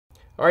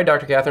All right,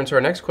 Dr. Catherine, so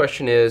our next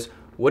question is,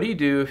 what do you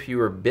do if you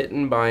were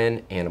bitten by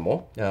an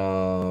animal?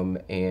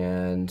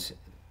 And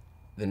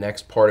the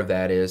next part of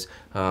that is,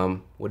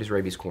 what is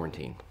rabies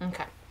quarantine?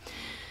 Okay.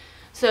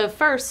 So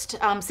first,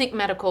 seek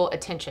medical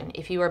attention.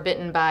 If you are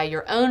bitten by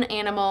your own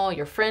animal,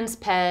 your friend's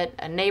pet,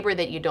 a neighbor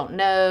that you don't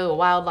know, a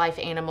wildlife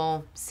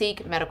animal,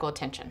 seek medical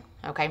attention.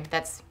 Okay,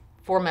 that's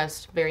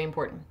foremost very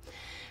important.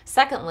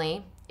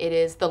 Secondly, it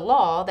is the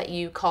law that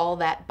you call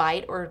that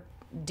bite or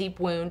deep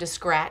wound, a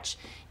scratch,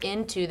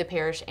 into the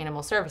parish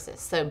animal services.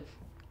 So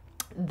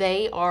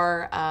they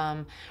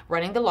are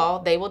running the law.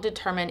 They will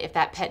determine if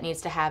that pet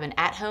needs to have an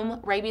at-home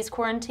rabies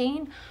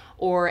quarantine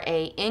or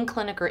a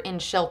in-clinic or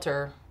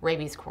in-shelter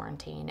rabies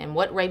quarantine. And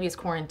what rabies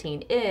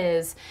quarantine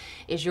is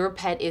your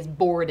pet is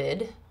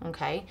boarded,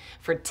 okay,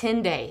 for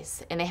 10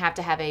 days. And they have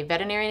to have a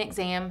veterinarian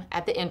exam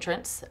at the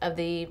entrance of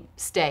the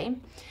stay.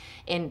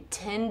 In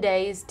 10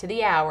 days to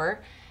the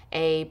hour,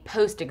 a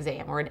post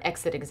exam or an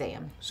exit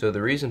exam. So the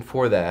reason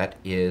for that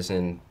is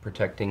in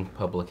protecting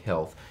public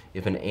health.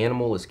 If an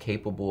animal is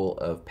capable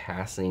of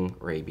passing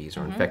rabies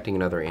or infecting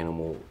another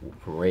animal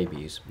from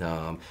rabies,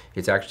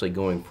 it's actually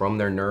going from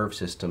their nerve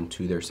system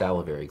to their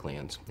salivary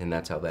glands, and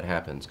that's how that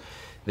happens.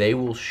 They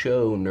will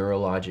show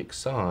neurologic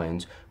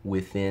signs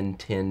within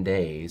 10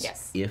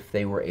 days if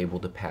they were able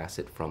to pass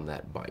it from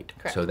that bite.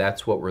 Correct. So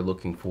that's what we're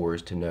looking for,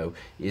 is to know,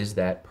 is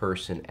that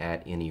person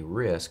at any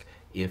risk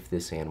if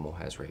this animal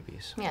has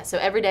rabies? Yeah, so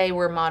every day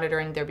we're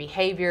monitoring their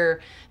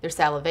behavior, their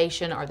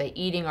salivation, are they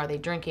eating, are they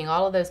drinking,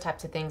 all of those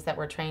types of things that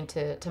we're trained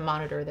to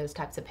monitor those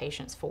types of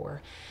patients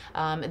for.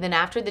 And then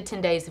after the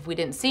 10 days, if we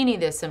didn't see any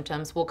of those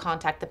symptoms, we'll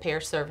contact the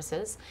parish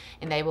services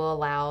and they will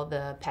allow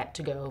the pet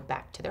to go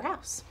back to their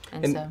house.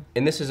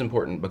 And this is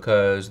important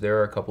because there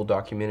are a couple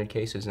documented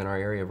cases in our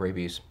area of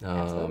rabies.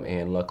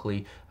 And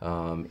luckily,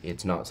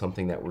 it's not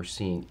something that we're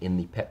seeing in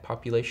the pet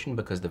population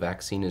because the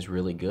vaccine is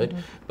really good,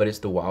 but it's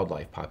the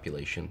wildlife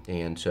population.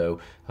 And so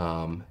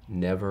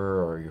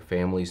never, or your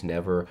families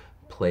never,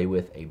 play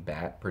with a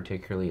bat,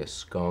 particularly a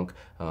skunk,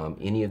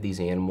 any of these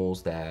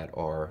animals that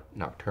are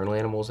nocturnal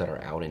animals that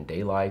are out in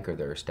daylight or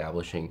they're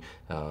establishing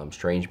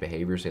strange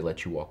behaviors. They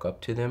let you walk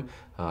up to them.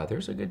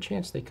 There's a good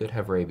chance they could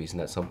have rabies, and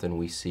that's something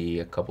we see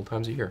a couple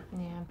times a year.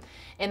 Yeah.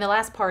 And the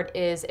last part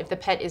is if the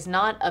pet is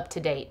not up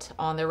to date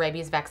on their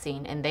rabies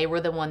vaccine and they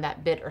were the one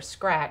that bit or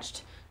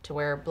scratched to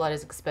where blood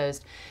is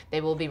exposed,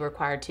 they will be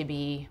required to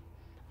be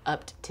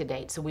up to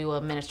date. So we will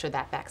administer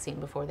that vaccine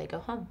before they go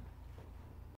home.